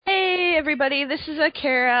everybody. This is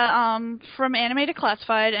Kara from Anime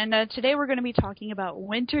Declassified, and today we're going to be talking about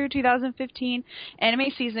Winter 2015 anime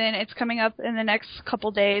season. It's coming up in the next couple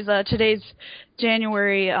days. Today's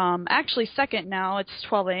January, actually 2nd now. It's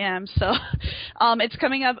 12 a.m., so it's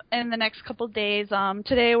coming up in the next couple days.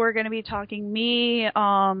 Today we're going to be talking me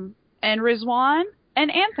and Rizwan and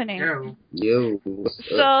Anthony. Yo.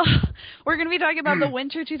 So, we're going to be talking about the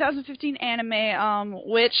Winter 2015 anime,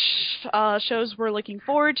 which shows we're looking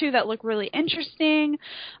forward to that look really interesting,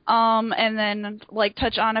 and then,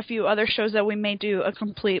 touch on a few other shows that we may do a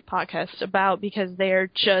complete podcast about because they're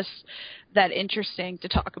just that interesting to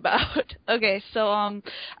talk about. Okay, so,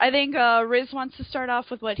 I think Riz wants to start off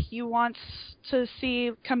with what he wants to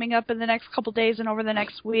see coming up in the next couple days and over the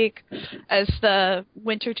next week as the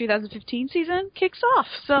Winter 2015 season kicks off.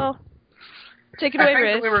 So, take it away,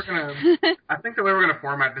 Riz. I think the way we're going to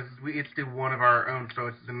format this is we each do one of our own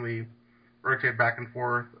choices and we rotate back and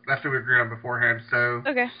forth. That's what we agreed on beforehand. So,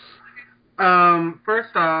 okay.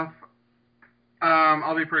 First off,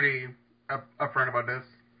 I'll be pretty upfront about this.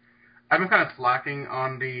 I've been kind of slacking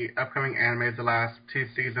on the upcoming animes the last 2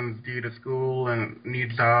 seasons due to school and new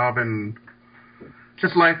job and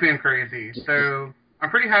just life being crazy. So I'm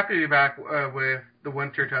pretty happy to be back with the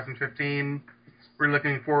Winter 2015. We're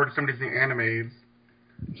looking forward to some of these new animes.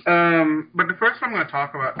 But the first one I'm going to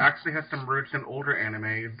talk about actually has some roots in older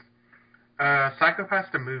animes. Psycho-Pass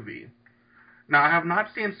the movie. Now, I have not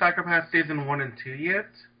seen Psycho-Pass Season 1 and 2 yet,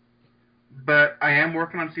 but I am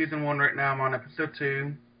working on Season 1 right now. I'm on Episode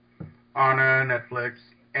 2 on Netflix,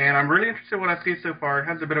 and I'm really interested in what I see so far. It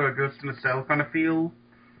has a bit of a Ghost in the Shell kind of feel.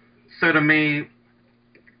 So to me,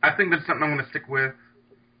 I think that's something I'm going to stick with,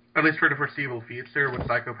 at least for the foreseeable future, with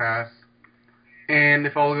Psycho-Pass. And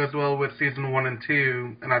if all goes well with Season 1 and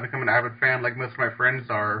 2, and I become an avid fan like most of my friends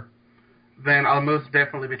are, then I'll most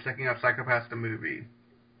definitely be checking out Psycho-Pass the movie.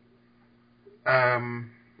 I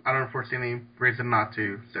don't foresee any reason not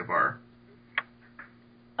to so far.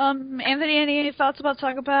 Anthony, any thoughts about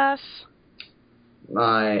Psycho-Pass?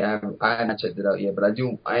 I haven't checked it out yet, but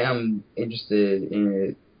I am interested in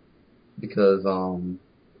it because I've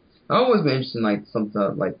always been interested in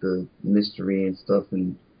sometimes the mystery and stuff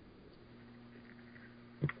and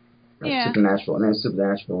supernatural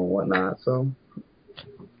and whatnot. So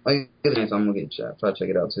I'm gonna try to check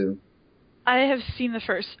it out too. I have seen the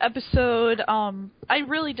first episode. I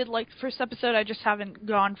really did like the first episode. I just haven't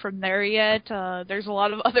gone from there yet. There's a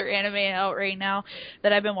lot of other anime out right now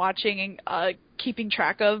that I've been watching and keeping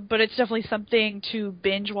track of, but it's definitely something to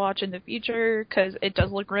binge watch in the future because it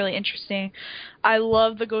does look really interesting. I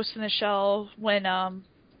love the Ghost in the Shell when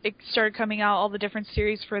it started coming out, all the different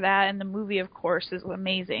series for that, and the movie, of course, is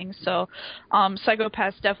amazing. So,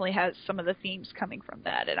 Psycho-Pass definitely has some of the themes coming from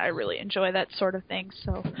that, and I really enjoy that sort of thing.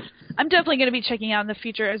 So, I'm definitely going to be checking out in the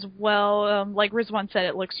future as well. Like Rizwan said,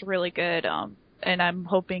 it looks really good, and I'm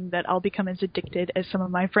hoping that I'll become as addicted as some of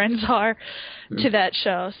my friends are to that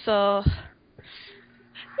show. So,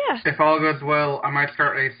 yeah. If all goes well, I might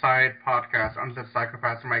start a side podcast on the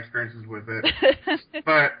Psycho-Pass and my experiences with it.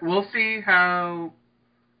 But we'll see how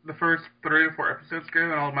the first 3 or 4 episodes go,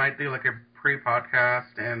 and I might do a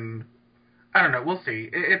pre-podcast, and I don't know, we'll see.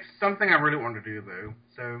 It's something I really want to do, though,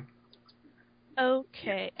 so.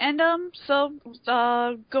 Okay, and so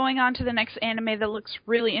going on to the next anime that looks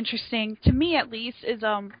really interesting, to me at least, is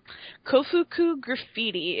Kofuku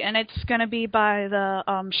Graffiti, and it's going to be by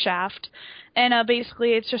the Shaft, and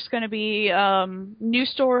basically it's just going to be new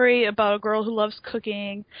story about a girl who loves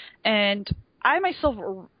cooking, and I myself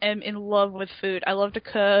am in love with food. I love to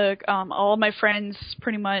cook. All my friends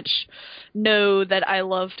pretty much know that I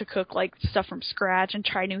love to cook stuff from scratch and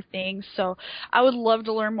try new things. So I would love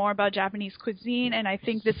to learn more about Japanese cuisine, and I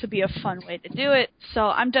think this would be a fun way to do it. So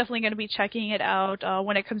I'm definitely going to be checking it out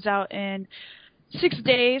when it comes out in 6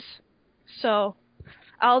 days. So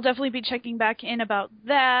I'll definitely be checking back in about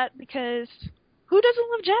that because who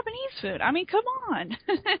doesn't love Japanese food? I mean, come on.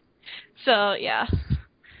 So, yeah.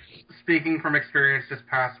 Speaking from experience, this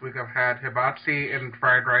past week I've had hibachi and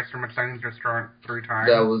fried rice from a Chinese restaurant 3 times.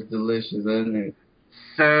 That was delicious, isn't it?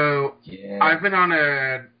 So, yeah. I've been on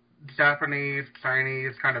a Japanese,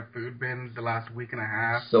 Chinese kind of food binge the last week and a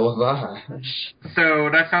half. So have I. So,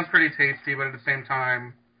 that sounds pretty tasty, but at the same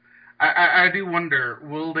time, I do wonder,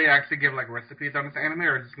 will they actually give recipes on this anime,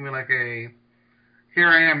 or is it going to be here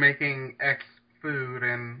I am making X food,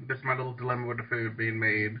 and this is my little dilemma with the food being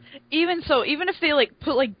made. Even so, even if they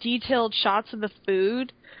put detailed shots of the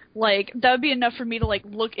food, that would be enough for me to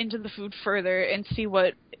look into the food further and see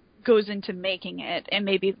what goes into making it, and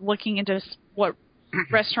maybe looking into what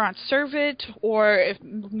restaurants serve it or if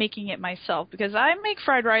making it myself, because I make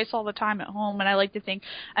fried rice all the time at home and I like to think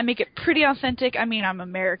I make it pretty authentic. I mean, I'm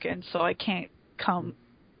American, so I can't come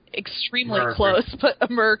extremely close, but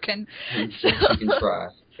American. So, you can try.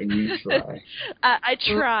 And you try. I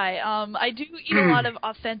try. I do eat a lot of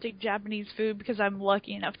authentic Japanese food because I'm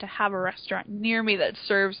lucky enough to have a restaurant near me that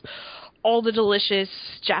serves all the delicious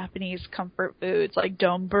Japanese comfort foods like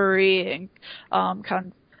donburi and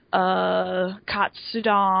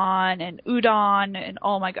katsudon and udon, and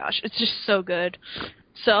oh my gosh, it's just so good.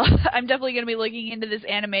 So I'm definitely going to be looking into this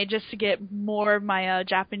anime just to get more of my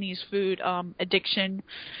Japanese food addiction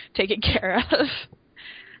taken care of.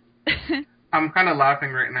 I'm kind of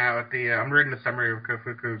laughing right now at the. I'm reading the summary of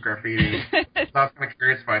Kofuku Graffiti. So I was kind of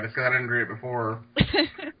curious by this because I didn't read it before,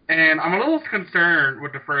 and I'm a little concerned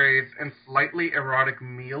with the phrase "and slightly erotic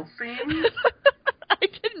meal scenes." I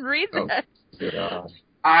didn't read that. Yeah.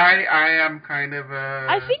 I am kind of.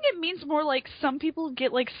 I think it means more like some people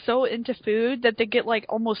get like so into food that they get like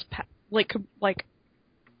almost like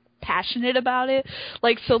passionate about it.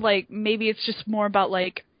 Like so, like maybe it's just more about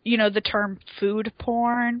like the term food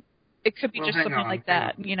porn. It could be just something like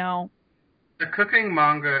that, The cooking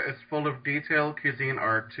manga is full of detailed cuisine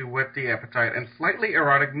art to whet the appetite and slightly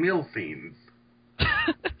erotic meal scenes.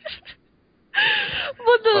 But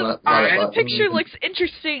the picture looks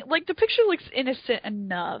interesting. Like, the picture looks innocent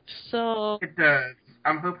enough, so... It does.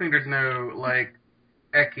 I'm hoping there's no, like,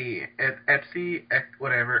 eki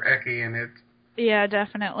in it. Yeah,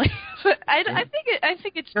 definitely. But I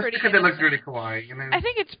think it's just pretty because innocent. It looks really kawaii, I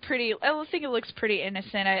think it's pretty... I think it looks pretty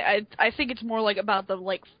innocent. I think it's more, like, about the,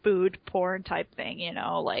 like, food porn type thing,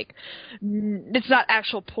 Like, it's not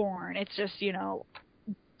actual porn. It's just,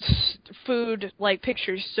 food, like,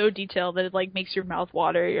 pictures so detailed that it, like, makes your mouth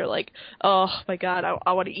water. You're like, oh, my God,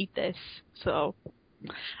 I want to eat this. So...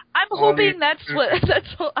 I'm hoping that's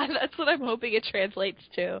what I'm hoping it translates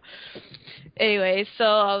to. Anyway,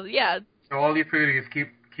 so yeah. So all you foodies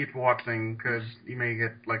keep watching because you may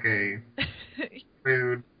get like a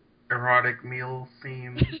food erotic meal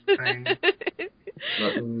scene thing.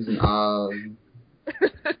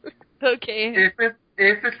 Okay.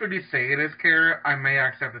 If it's what you say it is, Kara, I may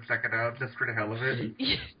accept to check it out just for the hell of it.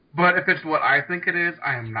 But if it's what I think it is,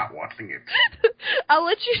 I am not watching it. I'll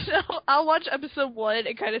let you know. I'll watch episode 1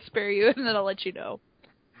 and kind of spare you, and then I'll let you know.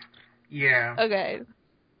 Yeah. Okay.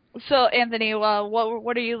 So, Anthony,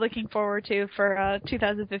 what are you looking forward to for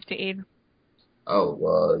 2015?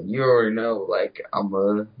 Oh, you already know. Like, I'm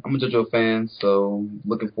a JoJo fan, so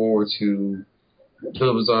looking forward to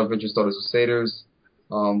JoJo Bizarre Adventure Stardust Crusaders.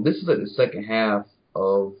 This is like the second half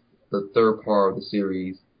of the third part of the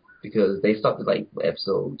series, because they stopped at like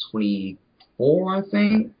episode 24, I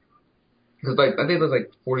think. Because like I think there's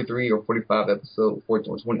like 43 or 45 episodes,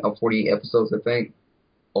 40 episodes, I think,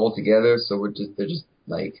 all together. So they're just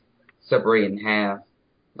like separated in half.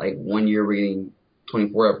 Like 1 year we're getting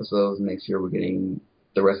 24 episodes, next year we're getting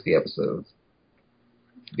the rest of the episodes.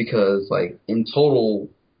 Because like in total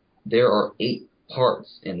there are 8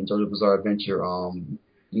 parts in JoJo Bizarre Adventure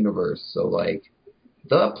universe. So like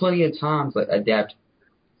they'll have plenty of time to like adapt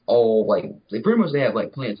all, like they have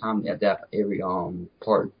like plenty of time to adapt every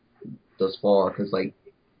part thus far, because like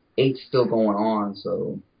 8's still going on.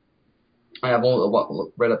 So I have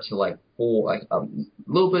only read up to like 4, like a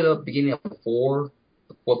little bit of beginning of the fourth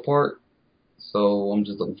part. So I'm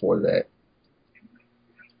just looking forward to that.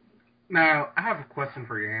 Now, I have a question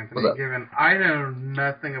for you, Anthony, given I know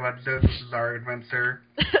nothing about JoJo's Bizarre Adventure.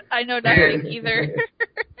 I know nothing either.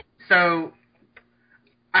 So,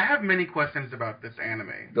 I have many questions about this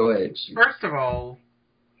anime. Go ahead. First of all,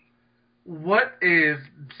 what is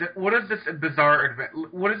this Bizarre Adventure?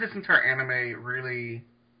 What is this entire anime really?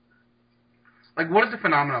 Like, what is the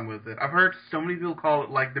phenomenon with it? I've heard so many people call it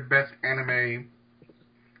like the best anime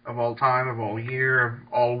of all time, of all year, of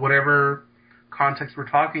all whatever context we're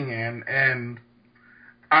talking in, and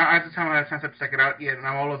I just haven't had a chance to check it out yet, and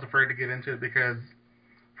I'm always afraid to get into it because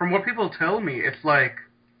from what people tell me, it's like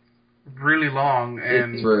really long.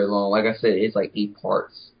 And it's really long. Like I said, it's like 8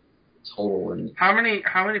 parts total. And how many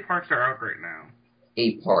parts are out right now?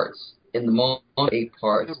 8 parts. In the manga, 8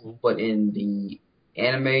 parts, but in the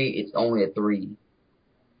anime, it's only at 3.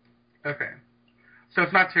 Okay. So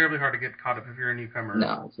it's not terribly hard to get caught up if you're a newcomer.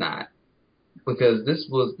 No, it's not. Because this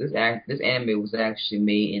anime was actually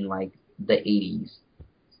made in like the 80s.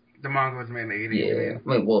 The manga was made in the 80s. Yeah.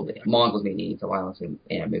 I mean, well, the manga was made in the 80s, so I don't say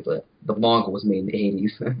anime, but the manga was made in the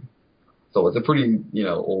 80s. So it's a pretty,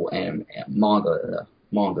 old manga.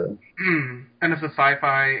 And it's a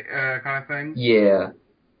sci-fi kind of thing? Yeah.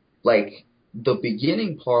 Like, the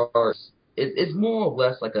beginning parts, it's more or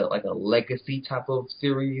less like a legacy type of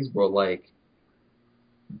series where like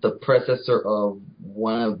the predecessor of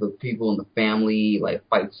one of the people in the family like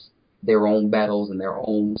fights their own battles and their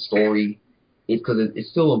own story. It's because it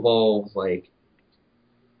still involves like,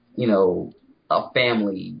 you know, a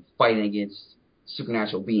family fighting against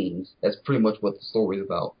supernatural beings. That's pretty much what the story is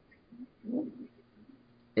about.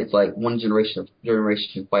 It's like one generation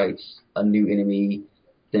fights a new enemy,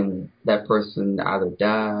 then that person either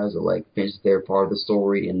dies or like finishes their part of the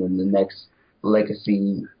story, and then the next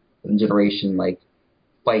legacy generation like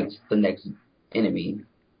fights the next enemy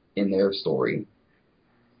in their story.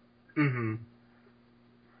 Mm-hmm.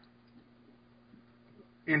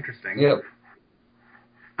 Interesting. Yep.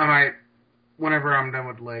 I might, whenever I'm done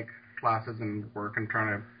with like classes and work and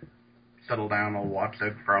trying to settle down, I'll watch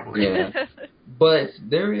it probably. Yeah. But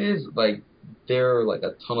there are like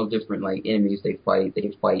a ton of different like enemies they fight.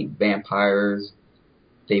 They fight vampires,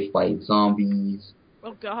 they fight zombies.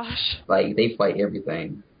 Oh gosh. Like they fight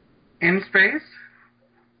everything. In space?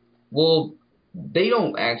 Well, they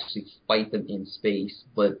don't actually fight them in space,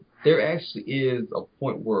 but there actually is a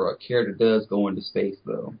point where a character does go into space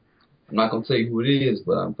though. I'm not gonna tell you who it is,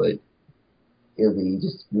 but it'll be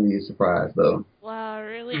just really a surprise though. Wow,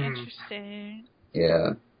 really interesting.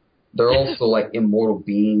 Yeah. They're also like immortal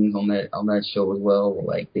beings on that show as well. Where,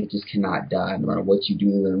 like they just cannot die no matter what you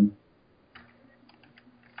do to them.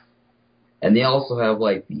 And they also have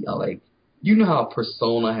like the like you know how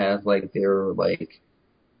Persona has like their like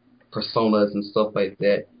personas and stuff like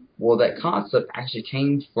that. Well, that concept actually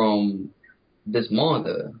came from this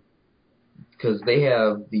manga because they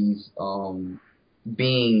have these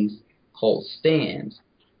beings called stands.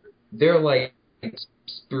 They're like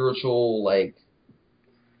spiritual like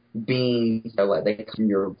beings that like they come from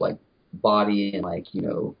your like body and like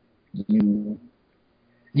you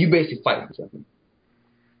basically fight with them.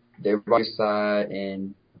 They're by your side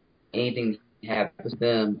and anything that happens to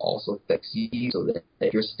them also affects you. So that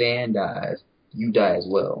if your stand dies, you die as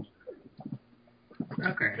well.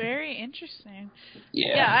 Okay. Very interesting.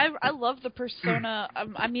 Yeah. Yeah, I love the Persona.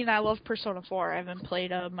 I mean, I love Persona 4. I haven't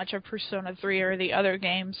played much of Persona 3 or the other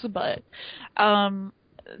games, but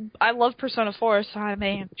I love Persona 4, so I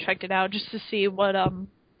may have checked it out just to see what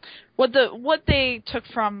they took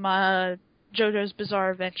from JoJo's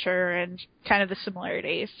Bizarre Adventure and kind of the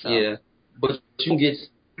similarities. So. Yeah, but you get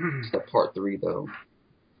to part 3 though.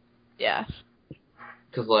 Yeah.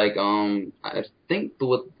 Because like I think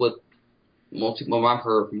what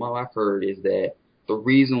I've heard is that the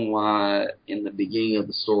reason why in the beginning of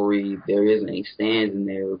the story there isn't any stands in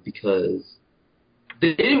there because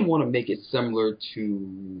they didn't want to make it similar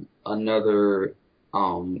to another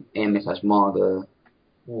anime/manga.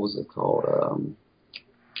 What was it called?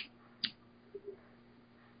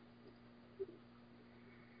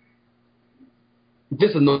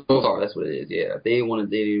 This is no Star. That's what it is. Yeah, they didn't want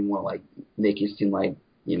to like make it seem like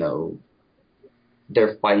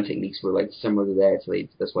their fighting techniques were like similar to that. So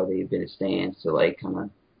that's why they invented stands to like kind of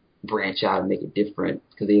branch out and make it different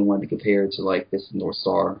because they didn't want to be compared to like this North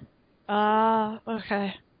Star.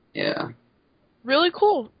 Okay. Yeah. Really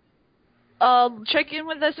cool. Check in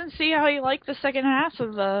with us and see how you like the second half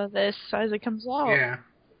of this as it comes out. Yeah.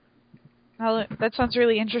 That sounds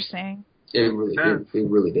really interesting. It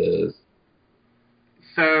really does.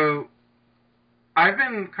 So, I've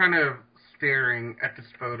been kind of staring at this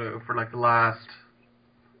photo for like the last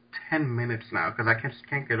 10 minutes now because I just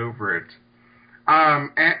can't get over it. And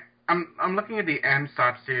I'm looking at the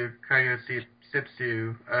Ansatsu Kaiyoshi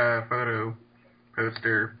Sitsu photo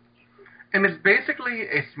poster, and it's basically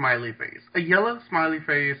a smiley face, a yellow smiley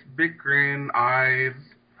face, big grin, eyes,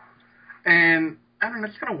 and I don't know,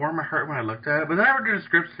 it's kind of warmed my heart when I looked at it. But then I read the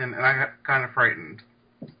description and I got kind of frightened.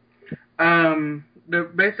 The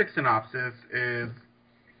basic synopsis is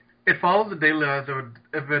it follows the daily lives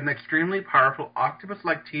of an extremely powerful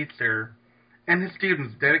octopus-like teacher and his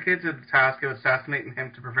students dedicated to the task of assassinating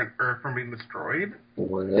him to prevent Earth from being destroyed.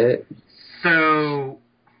 What? So,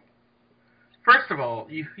 first of all,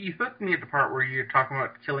 you hooked me at the part where you're talking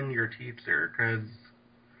about killing your teacher, because...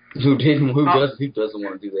 Who doesn't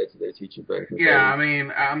want to do that to their teacher back in the day? I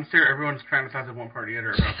mean, I'm sure everyone's traumatized at one part or the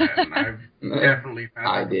other about that, and I've definitely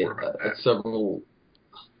I did. more about that. Several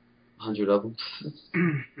hundred of them.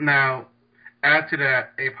 Now, add to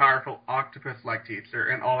that a powerful octopus-like teacher,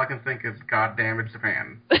 and all I can think is, God damn it,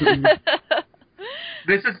 Japan.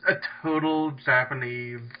 This is a total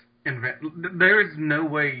Japanese there is no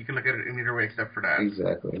way you can look at it any other way except for that.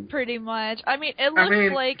 Exactly. Pretty much. I mean, it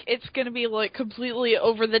looks like it's gonna be like completely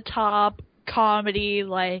over the top comedy.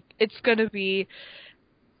 Like it's gonna be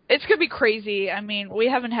crazy. I mean, we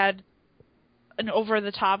haven't had an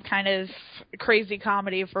over-the-top kind of crazy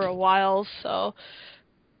comedy for a while, so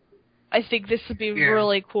I think this would be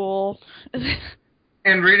really cool.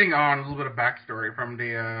 And reading on a little bit of backstory from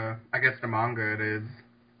the, I guess the manga it is,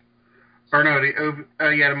 or no,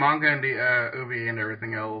 the manga and the OVA and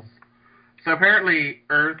everything else. So apparently,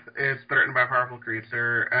 Earth is threatened by a powerful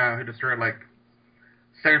creature who destroyed like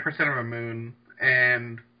 7% of a moon,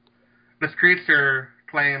 and this creature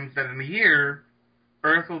claims that in a year,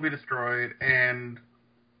 Earth will be destroyed and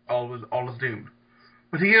all is doomed.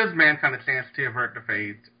 But he gives mankind a chance to avert the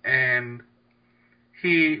fate, and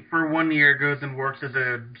he, for 1 year, goes and works as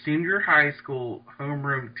a junior high school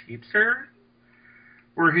homeroom teacher,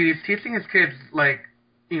 where he's teaching his kids, like,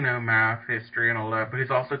 you know, math, history, and all that, but he's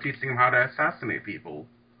also teaching them how to assassinate people.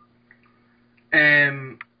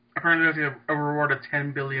 And apparently there's a reward of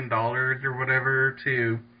 $10 billion or whatever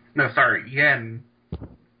yen,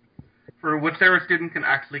 for whichever student can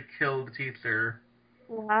actually kill the teacher.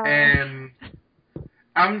 Wow. And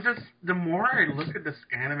the more I look at this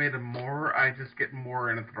anime, the more I just get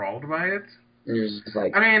more enthralled by it. And you're just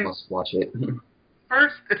like, must watch it.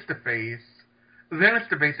 First, it's the face. Then it's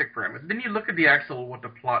the basic premise. Then you look at the actual, what the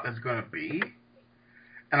plot is going to be.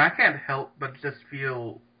 And I can't help but just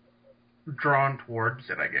feel drawn towards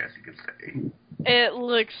it, I guess you could say. It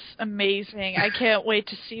looks amazing. I can't wait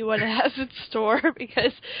to see what it has in store,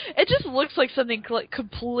 because it just looks like something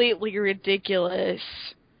completely ridiculous.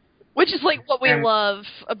 Which is, like, what we love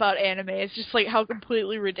about anime. It's just, like, how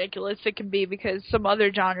completely ridiculous it can be, because some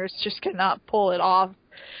other genres just cannot pull it off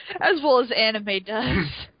as well as anime does.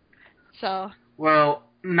 So. Well,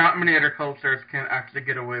 not many other cultures can actually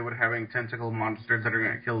get away with having tentacle monsters that are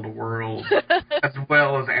going to kill the world as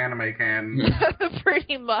well as anime can.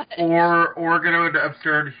 Pretty much. Or get away with the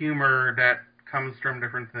absurd humor that comes from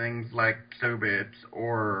different things like Sobits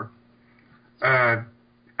or, I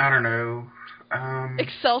don't know,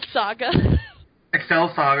 Excel Saga.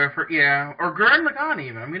 Excel Saga, or Gurren Lagann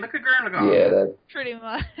even. I mean, look at Gurren Lagann. Yeah, pretty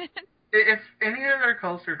much. If any other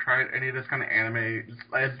culture tried any of this kind of anime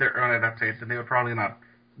as their own adaptation, they would probably not.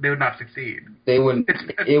 They would not succeed. They wouldn't.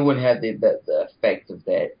 It wouldn't have the effect of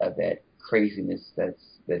that craziness that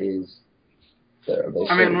is.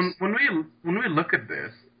 I mean, when we look at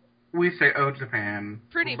this, we say, "Oh, Japan."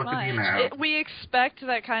 Pretty look much. At you now. We expect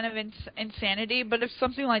that kind of insanity, but if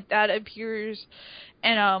something like that appears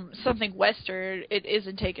in something Western, it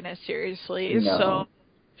isn't taken as seriously. No. So.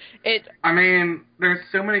 I mean, there's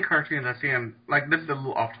so many cartoons I see, and, like, this is a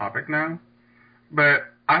little off topic now, but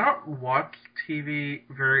I don't watch TV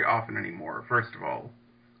very often anymore, first of all.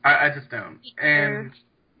 I just don't. And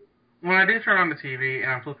when I do turn on the TV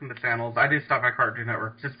and I'm flipping the channels, I do stop at Cartoon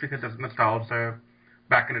Network just because of nostalgia.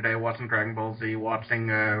 Back in the day, watching Dragon Ball Z, watching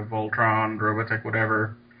Voltron, Robotech,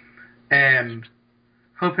 whatever, and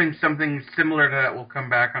hoping something similar to that will come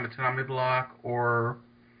back on the Toonami block, or...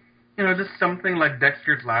 you know, just something like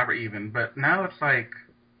Dexter's Lab even, but now it's like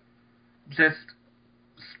just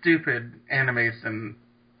stupid animation.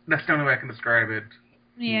 That's the only way I can describe it.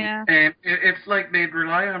 Yeah. And it's like they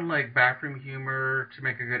rely on like bathroom humor to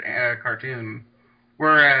make a good cartoon,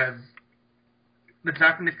 whereas the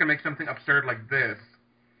Japanese can make something absurd like this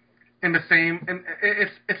in the same. And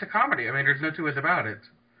it's a comedy. I mean, there's no two ways about it.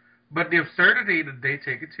 But the absurdity that they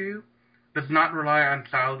take it to does not rely on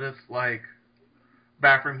childish like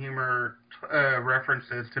bathroom humor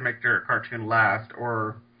references to make their cartoon last,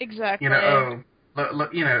 or exactly. You know,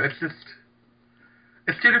 you know, it's just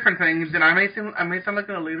it's two different things. And I may sound like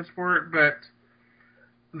an elitist for it, but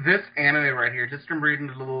this anime right here, just from reading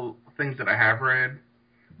the little things that I have read.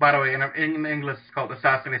 By the way, in English, it's called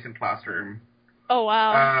Assassination Classroom. Oh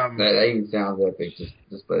wow! That even sounds epic. Just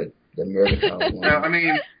the American one. No, I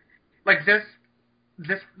mean, like this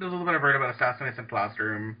the little bit I've read about Assassination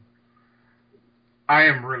Classroom. I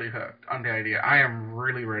am really hooked on the idea. I am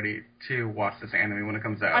really ready to watch this anime when it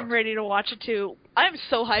comes out. I'm ready to watch it too. I'm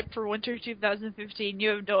so hyped for winter 2015. You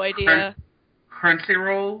have no idea.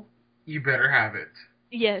 Crunchyroll, you better have it.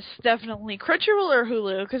 Yes, definitely. Crunchyroll or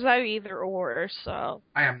Hulu, because I have either or, so.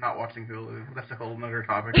 I am not watching Hulu. That's a whole other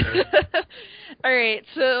topic. Alright,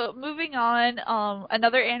 so moving on,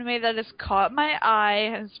 another anime that has caught my eye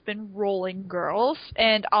has been Rolling Girls,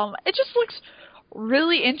 and it just looks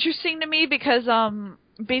really interesting to me because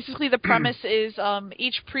basically the premise is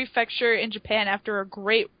each prefecture in Japan after a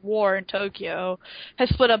great war in Tokyo has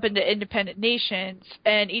split up into independent nations,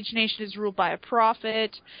 and each nation is ruled by a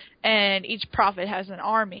prophet, and each prophet has an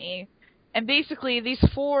army. And basically these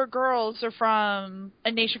 4 girls are from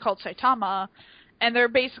a nation called Saitama, and they're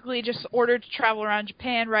basically just ordered to travel around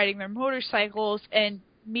Japan riding their motorcycles and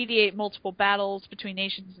mediate multiple battles between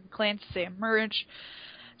nations and clans as they emerge.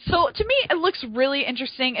 So to me, it looks really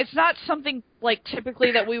interesting. It's not something like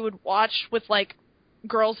typically that we would watch with like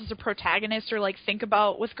girls as a protagonist or like think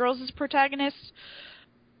about with girls as protagonists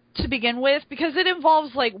to begin with, because it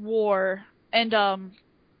involves like war and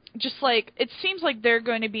just like it seems like they're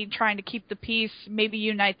going to be trying to keep the peace, maybe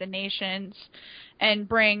unite the nations and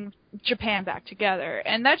bring Japan back together.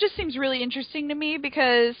 And that just seems really interesting to me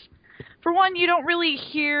because for one, you don't really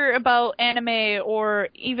hear about anime or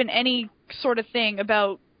even any sort of thing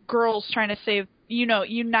about girls trying to save,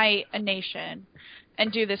 unite a nation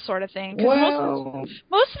and do this sort of thing. 'Cause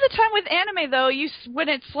most of the time with anime, though, when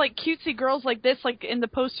it's like cutesy girls like this, like in the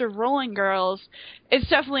poster Rolling Girls, it's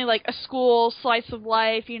definitely like a school slice of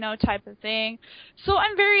life, type of thing. So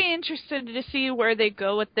I'm very interested to see where they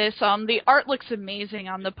go with this. The art looks amazing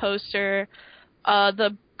on the poster.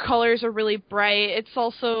 The colors are really bright. It's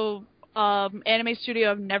also anime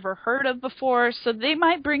studio I've never heard of before, so they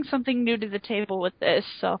might bring something new to the table with this.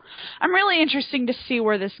 So I'm really interested to see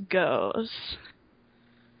where this goes.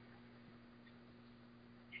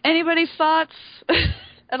 Anybody's thoughts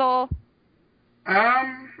at all?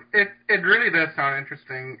 It really does sound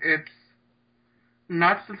interesting. It's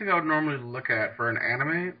not something I would normally look at for an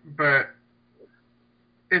anime, but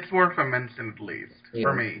it's worth a mention at least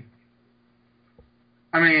for me.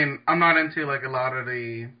 I mean, I'm not into like a lot of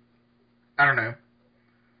the, I don't know.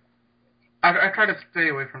 I try to stay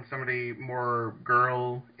away from some of the more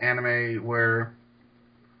girl anime where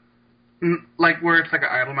it's like an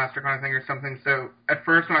Idolmaster kind of thing or something. So at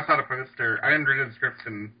first when I saw the poster, I didn't read the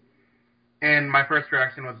description, and my first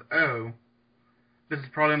reaction was, oh, this is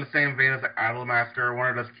probably in the same vein as like Idolmaster,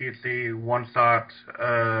 one of those cutesy, one-shot,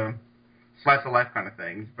 slice of life kind of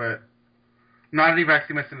things. But now that you've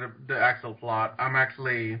actually mentioned the actual plot, I'm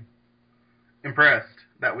actually impressed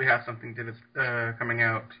that we have something to this coming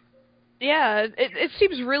out. Yeah, it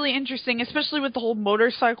seems really interesting, especially with the whole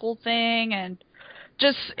motorcycle thing, and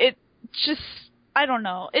I don't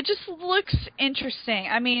know. It just looks interesting.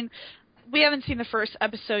 I mean, we haven't seen the first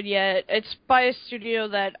episode yet. It's by a studio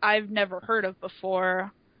that I've never heard of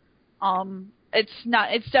before.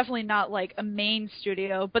 It's definitely not like a main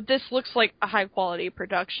studio, but this looks like a high quality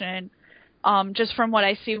production. Just from what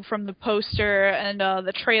I see from the poster and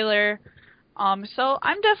the trailer. So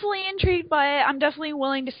I'm definitely intrigued by it. I'm definitely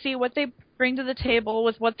willing to see what they bring to the table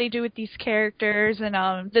with what they do with these characters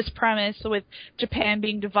and this premise with Japan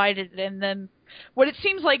being divided and then what it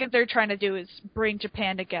seems like they're trying to do is bring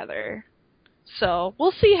Japan together. So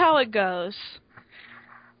we'll see how it goes.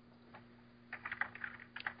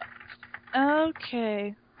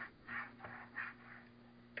 Okay.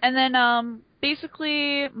 And then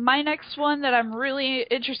basically my next one that I'm really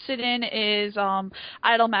interested in is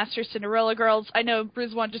Idolmaster Cinderella Girls. I know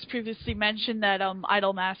Brizwan just previously mentioned that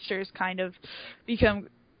Idolmaster's kind of become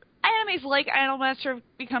animes like Idolmaster have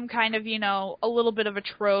become kind of, a little bit of a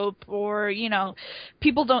trope, or,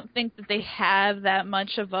 people don't think that they have that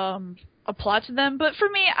much of a plot to them. But for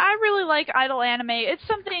me, I really like idol anime. It's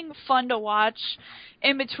something fun to watch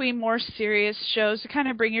in between more serious shows to kind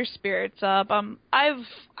of bring your spirits up. I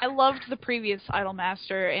loved the previous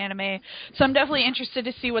Idolmaster anime, so I'm definitely interested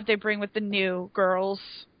to see what they bring with the new girls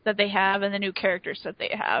that they have and the new characters that they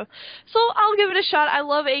have. So I'll give it a shot. I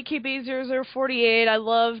love AKB0048. I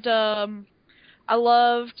loved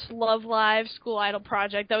Love Live School Idol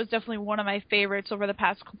Project. That was definitely one of my favorites over the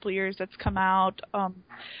past couple of years that's come out.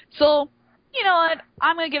 So, you know what?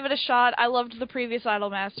 I'm going to give it a shot. I loved the previous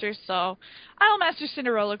Idolmaster, so Idolmaster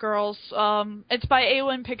Cinderella Girls. It's by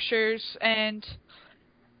A1 Pictures, and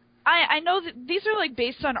I know that these are like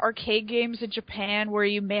based on arcade games in Japan where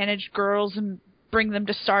you manage girls and bring them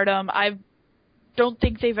to stardom. I don't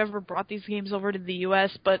think they've ever brought these games over to the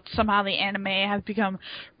U.S., but somehow the anime has become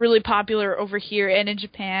really popular over here and in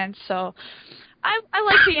Japan, so I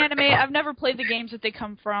like the anime. I've never played the games that they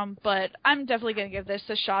come from, but I'm definitely going to give this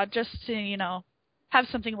a shot just to, have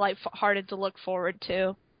something lighthearted to look forward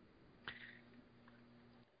to.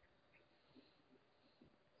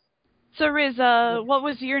 So, Riz, what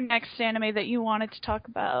was your next anime that you wanted to talk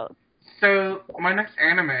about? So, my next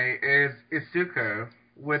anime is Isuko,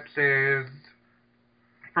 which is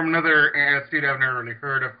from another studio I've never really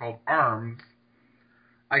heard of called ARMS.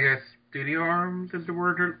 I guess Studio ARMS is the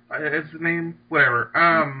word, is the name? Whatever.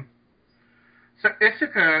 So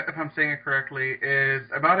Isuka, if I'm saying it correctly, is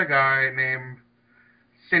about a guy named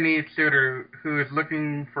Shini Tsuru who is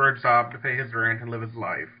looking for a job to pay his rent and live his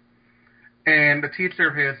life. And a teacher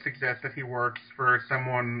of his suggests that he works for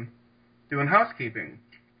someone doing housekeeping,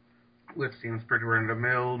 which seems pretty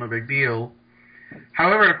run-of-the-mill, no big deal.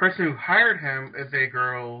 However, the person who hired him is a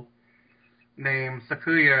girl named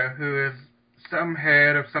Sakuya, who is some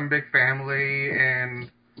head of some big family,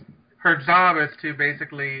 and her job is to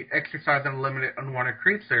basically exercise and eliminate unwanted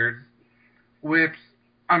creatures, which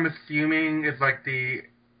I'm assuming is like the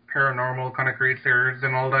paranormal kind of creatures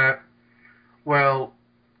and all that. Well,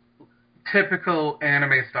 typical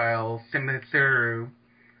anime style, Shimizu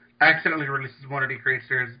accidentally releases one of the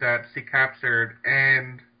creatures that she captured,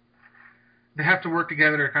 and they have to work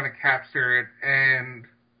together to kind of capture it, and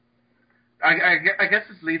I guess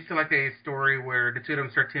this leads to like a story where the two of them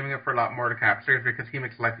start teaming up for a lot more to capture it because he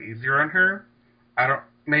makes life easier on her.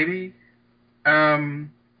 Maybe. So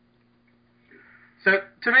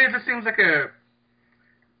to me it just seems like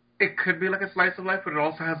it could be like a slice of life, but it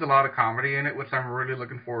also has a lot of comedy in it, which I'm really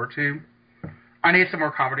looking forward to. I need some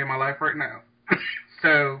more comedy in my life right now.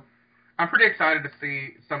 So I'm pretty excited to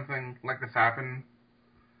see something like this happen.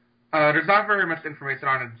 There's not very much information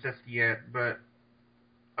on it just yet, but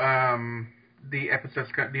the episodes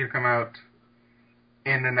need to come out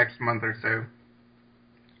in the next month or so.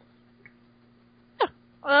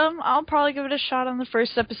 I'll probably give it a shot on the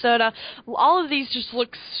first episode. All of these just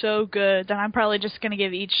look so good that I'm probably just gonna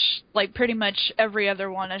give each, like pretty much every other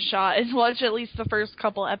one a shot and watch at least the first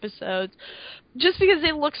couple episodes. Just because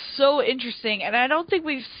they look so interesting, and I don't think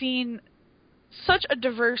we've seen such a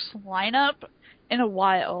diverse lineup in a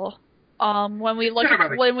while. When we look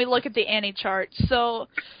at the Annie chart. So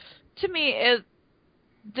to me,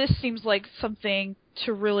 this seems like something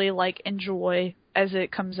to really like enjoy as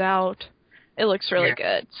it comes out. It looks really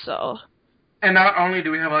good, so. And not only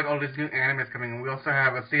do we have like all these new animes coming, we also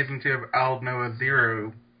have a season 2 of Aldnoah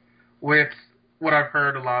Zero, which what I've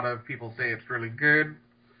heard a lot of people say it's really good.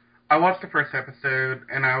 I watched the first episode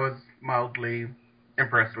and I was mildly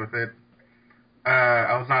impressed with it.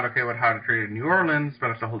 I was not okay with how they treated New Orleans, but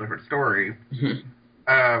it's a whole different story.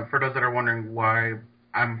 For those that are wondering why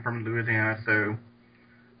I'm from Louisiana, so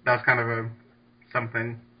that's kind of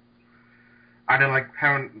something. I didn't like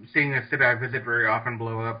seeing a city I visit very often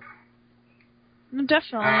blow up.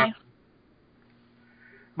 Definitely.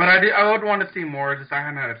 But I would want to see more, just I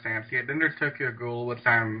haven't had a chance yet. Then there's Tokyo Ghoul, which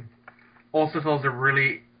I'm also told is a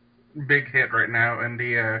really big hit right now in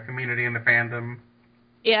the community and the fandom.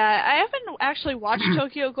 Yeah, I haven't actually watched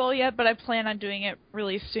Tokyo Ghoul yet, but I plan on doing it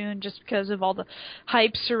really soon just because of all the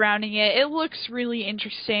hype surrounding it. It looks really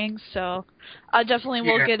interesting, so I definitely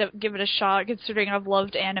will give it a shot, considering I've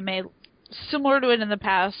loved anime similar to it in the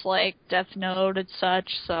past, like Death Note and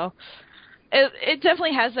such, so it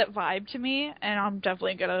definitely has that vibe to me, and I'm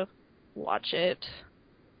definitely gonna watch it.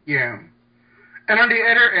 Yeah. And on the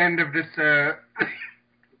other end of this,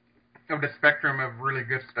 of the spectrum of really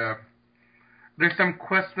good stuff, there's some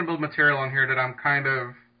questionable material on here that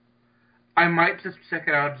I might just check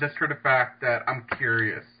it out just for the fact that I'm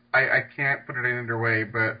curious. I can't put it in either way,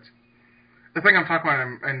 but the thing I'm talking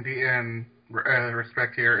about in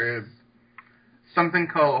respect here is something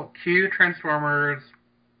called Q Transformers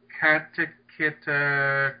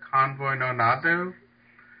Katakita Convoy no Nazo.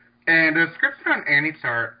 And the description on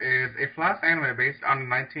AniChart is a flash anime based on the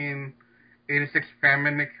 1986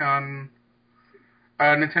 Famicom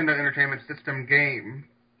Nintendo Entertainment System game.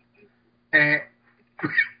 And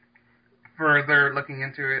further looking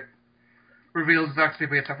into it, reveals it's actually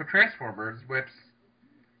based off of Transformers, which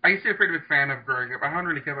I used to be a pretty big fan of growing up. I haven't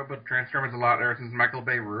really kept up with Transformers a lot ever since Michael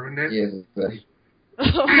Bay ruined it. Yes, exactly.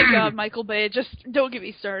 Oh my god, Michael Bay, just don't get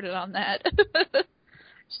me started on that.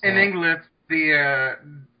 In English, the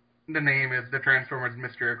name is the Transformers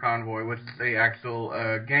Mystery Convoy, which is the actual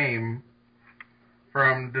game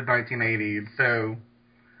from the 1980s. So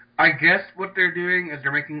I guess what they're doing is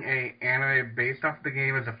they're making a anime based off the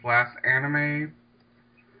game as a flash anime.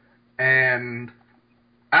 And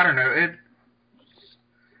I don't know,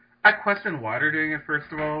 I question why they're doing it,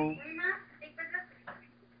 first of all.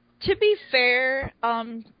 To be fair,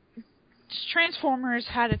 Transformers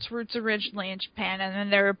had its roots originally in Japan, and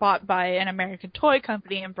then they were bought by an American toy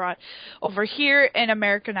company and brought over here and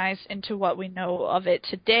Americanized into what we know of it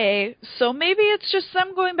today. So maybe it's just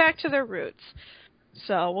them going back to their roots.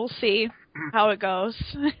 So we'll see how it goes.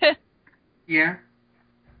 Yeah.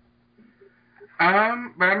 But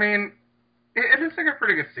I mean, it looks like a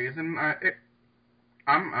pretty good season.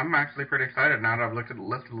 I'm actually pretty excited now that I've looked at the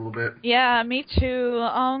list a little bit. Yeah, me too.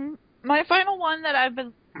 My final one that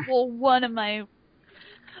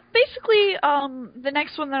basically, the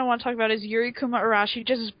next one that I want to talk about is Yuri Kuma Arashi,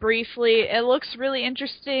 just briefly. It looks really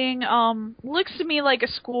interesting. Looks to me like a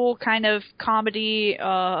school kind of comedy,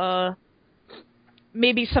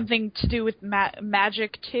 maybe something to do with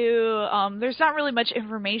magic too. There's not really much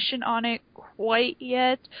information on it quite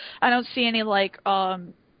yet. I don't see any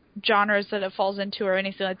genres that it falls into or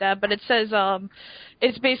anything like that, but it says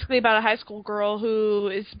it's basically about a high school girl who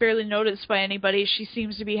is barely noticed by anybody. She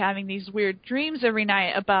seems to be having these weird dreams every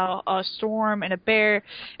night about a storm and a bear,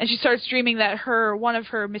 and she starts dreaming that one of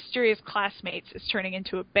her mysterious classmates is turning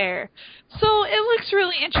into a bear. So it looks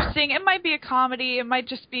really interesting. It might be a comedy. It might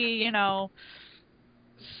just be,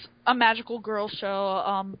 a magical girl show,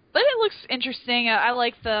 but it looks interesting. I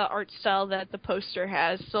like the art style that the poster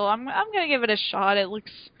has, so I'm gonna give it a shot. It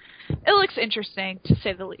looks interesting, to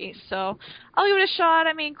say the least, so I'll give it a shot.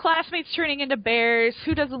 I mean, classmates turning into bears,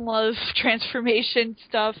 who doesn't love transformation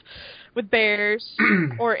stuff with bears,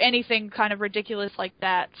 or anything kind of ridiculous like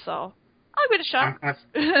that, so I'll give it a shot.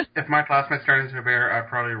 If my classmates turned into a bear, I'd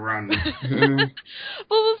probably run.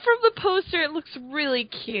 Well, from the poster, it looks really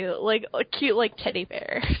cute, like a cute, teddy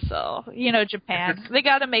bear. So, Japan, they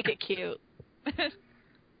got to make it cute. Even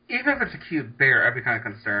if it's a cute bear, I'd be kind of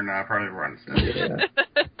concerned. I'd probably run still. Yeah.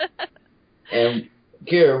 And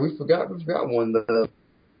Kara, we forgot one.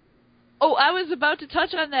 Oh, I was about to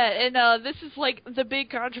touch on that, and this is the big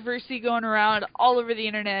controversy going around all over the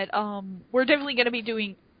internet. We're definitely going to be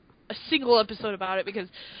doing a single episode about it because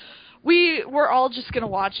we're all just gonna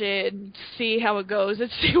watch it and see how it goes and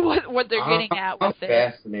see what they're getting at with it.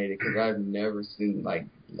 I'm fascinated because I've never seen like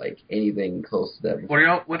anything close to that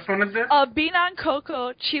before. Which one is this? Binan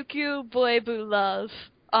Koko Chukyu Boy Bu Love.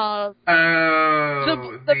 The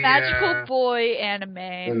magical boy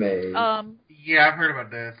anime. Yeah, I've heard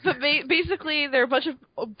about this. But basically, they're a bunch of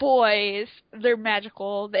boys. They're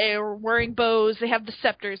magical. They're wearing bows. They have the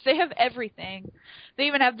scepters. They have everything. They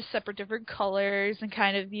even have the separate different colors and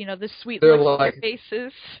kind of, the sweet looks on their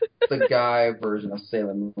faces. The guy version of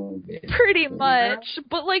Sailor Moon. Basically. Pretty much.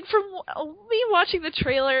 But, from me watching the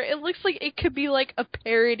trailer, it looks like it could be, a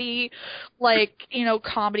parody,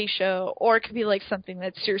 comedy show. Or it could be, something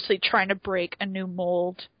that's seriously trying to break a new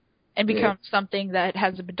mold and become something that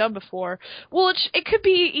hasn't been done before. Well, it could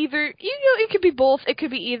be either, it could be both. It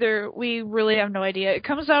could be either. We really have no idea. It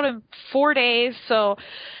comes out in 4 days, so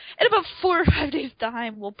in about 4 or 5 days'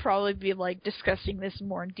 time, we'll probably be, discussing this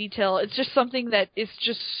more in detail. It's just something that is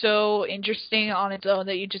just so interesting on its own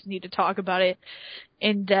that you just need to talk about it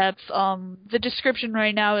in depth. The description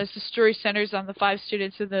right now is the story centers on the 5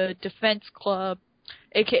 students of the Defense Club,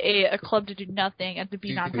 aka a club to do nothing, at the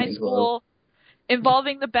Binan High School.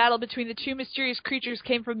 Involving the battle between the 2 mysterious creatures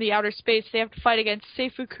came from the outer space. They have to fight against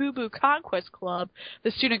Seifukubu Conquest Club,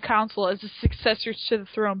 the student council, as the successors to the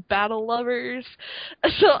throne battle lovers.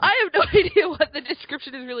 So I have no idea what the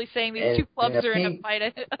description is really saying. These 2 clubs are in a fight,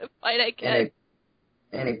 I guess.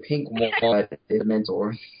 And a pink moe is a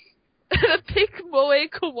mentor. A pink moe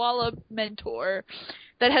koala mentor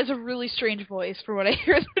that has a really strange voice for what I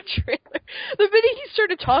hear in the trailer. The minute he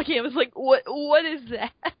started talking, I was like, what is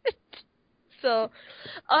that? So,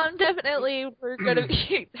 definitely we're going to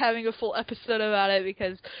be having a full episode about it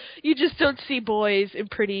because you just don't see boys in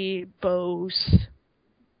pretty bows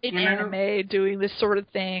in anime doing this sort of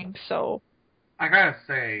thing, so. I gotta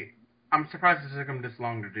say, I'm surprised it took them this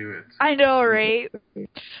long to do it. I know, right?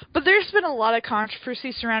 But there's been a lot of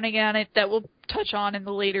controversy surrounding it that we'll touch on in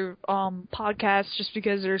the later podcasts just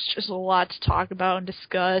because there's just a lot to talk about and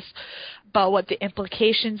discuss about what the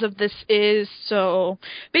implications of this is. So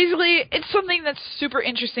basically, it's something that's super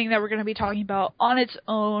interesting that we're going to be talking about on its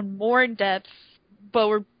own, more in depth, but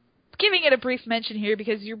we're giving it a brief mention here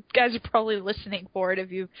because you guys are probably listening for it if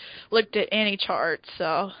you've looked at any charts,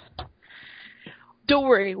 so don't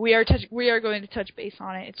worry, we are going to touch base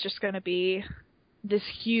on it. It's just going to be this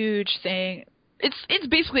huge thing. It's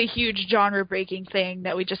basically a huge genre-breaking thing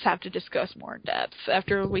that we just have to discuss more in depth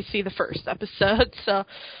after we see the first episode. So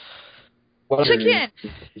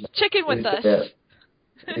check in with us.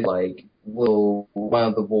 Will one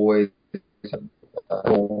of the boys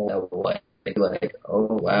oh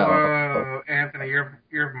wow? Whoa, Anthony,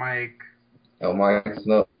 your mic. Oh, Mike's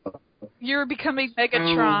no. You're becoming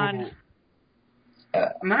Megatron.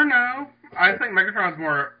 No. I think Megatron's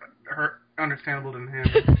more understandable than him.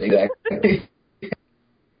 Exactly.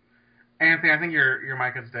 Anthony, I think your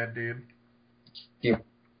mic is dead, dude.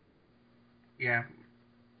 Yeah.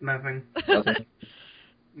 Nothing.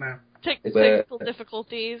 No. Technical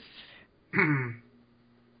difficulties.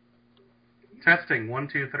 Testing. 1,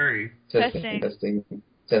 2, 3.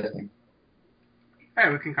 Testing. Hey,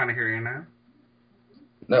 we can kind of hear you now.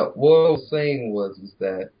 No, what I was saying was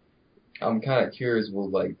that I'm kind of curious.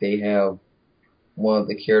 Will they have one of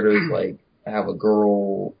the characters have a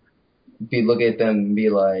girl be look at them and be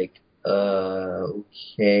like,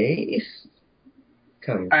 okay.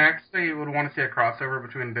 I actually would want to see a crossover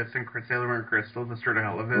between this and Sailor Moon Crystal just for the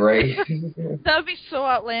hell of it. Right. That would be so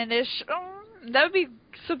outlandish. That would be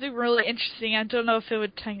something really interesting. I don't know if it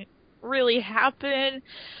would really happen,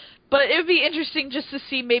 but it would be interesting just to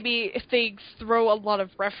see maybe if they throw a lot of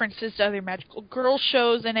references to other magical girl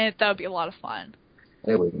shows in it. That would be a lot of fun.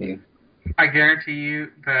 It would be. I guarantee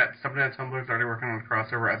you that somebody at Tumblr is already working on the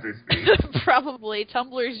crossover as we speak. Probably.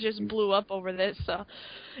 Tumblr's just blew up over this, so...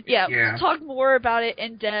 Yeah, we'll talk more about it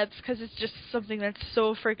in depth, because it's just something that's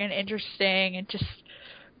so freaking interesting, and just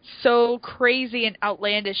so crazy and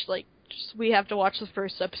outlandish, like, we have to watch the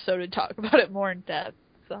first episode and talk about it more in depth,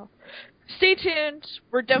 so... Stay tuned.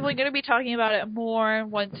 We're definitely going to be talking about it more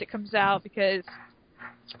once it comes out, because...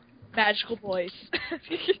 Magical boys.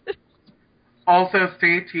 Also,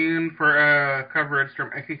 stay tuned for coverage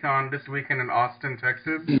from EkiCon this weekend in Austin,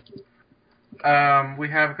 Texas. We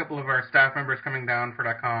have a couple of our staff members coming down for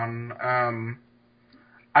that con.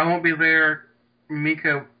 I won't be there.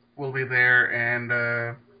 Mika will be there, and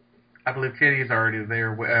I believe Kitty's already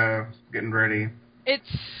there getting ready.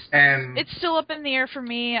 It's still up in the air for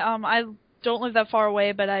me. I don't live that far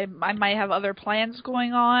away, but I might have other plans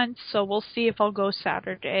going on, so we'll see if I'll go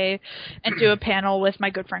Saturday and do a panel with my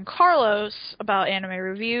good friend Carlos about anime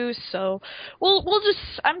reviews. So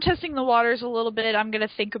I'm testing the waters a little bit. I'm gonna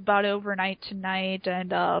think about it overnight tonight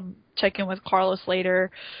and check in with Carlos later.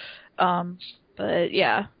 But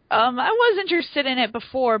yeah, I was interested in it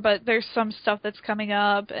before, but there's some stuff that's coming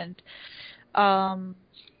up, and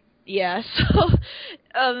yeah, so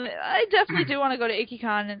I definitely do want to go to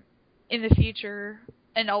IkiCon in the future,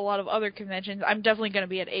 and a lot of other conventions. I'm definitely going to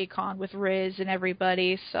be at A-Kon with Riz and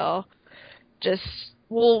everybody, so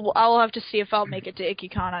I'll have to see if I'll make it to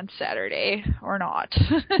IkiCon on Saturday or not.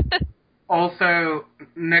 Also,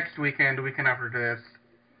 next weekend, the weekend after this,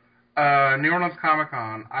 New Orleans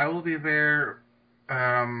Comic-Con. I will be there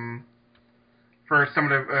for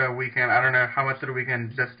some of the weekend. I don't know how much of the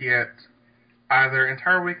weekend just yet. Either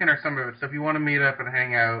entire weekend or some of it. So if you want to meet up and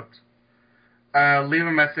hang out, leave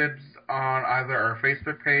a message on either our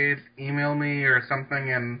Facebook page, email me or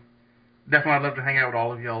something, and definitely I'd love to hang out with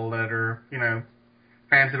all of y'all that are,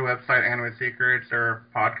 fans of the website Anime Secrets or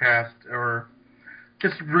podcast, or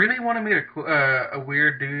just really want to meet a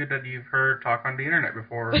weird dude that you've heard talk on the internet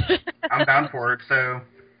before. I'm down for it, so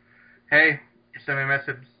hey, send me a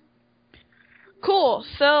message. Cool.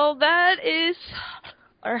 So that is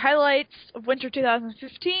our highlights of winter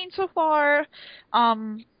 2015 so far.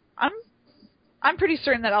 I'm pretty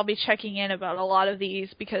certain that I'll be checking in about a lot of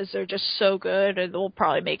these because they're just so good, and we'll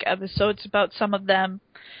probably make episodes about some of them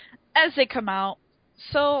as they come out.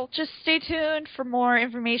 So just stay tuned for more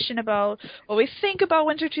information about what we think about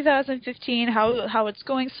winter 2015, how it's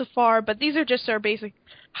going so far, but these are just our basic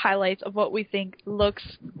highlights of what we think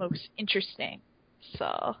looks most interesting.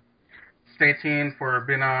 So stay tuned for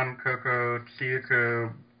Binan, Coco,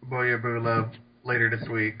 Chiyuko, Boyabula later this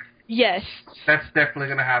week. Yes. That's definitely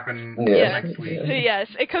going to happen next week. Yes.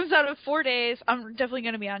 It comes out in 4 days. I'm definitely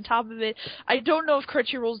going to be on top of it. I don't know if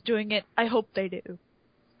Crunchyroll's doing it. I hope they do.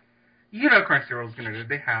 You know Crunchyroll's going to do it.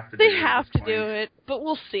 They have to do it. They have to do it, but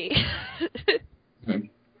we'll see.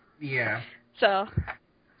 Yeah. So.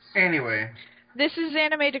 Anyway. This is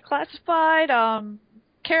Anime Declassified.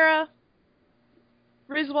 Kara,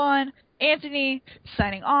 Rizwan, Anthony,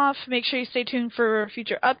 signing off. Make sure you stay tuned for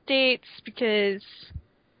future updates, because...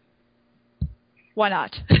 why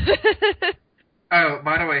not? Oh,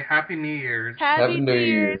 by the way, Happy New Year's. Happy New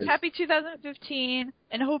Year's. Happy 2015.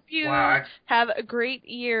 And hope you have a great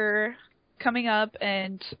year coming up.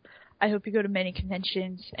 And I hope you go to many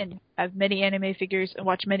conventions and have many anime figures and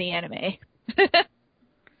watch many anime.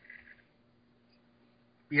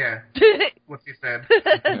 Yeah. What you said.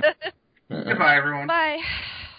 Goodbye, everyone. Bye.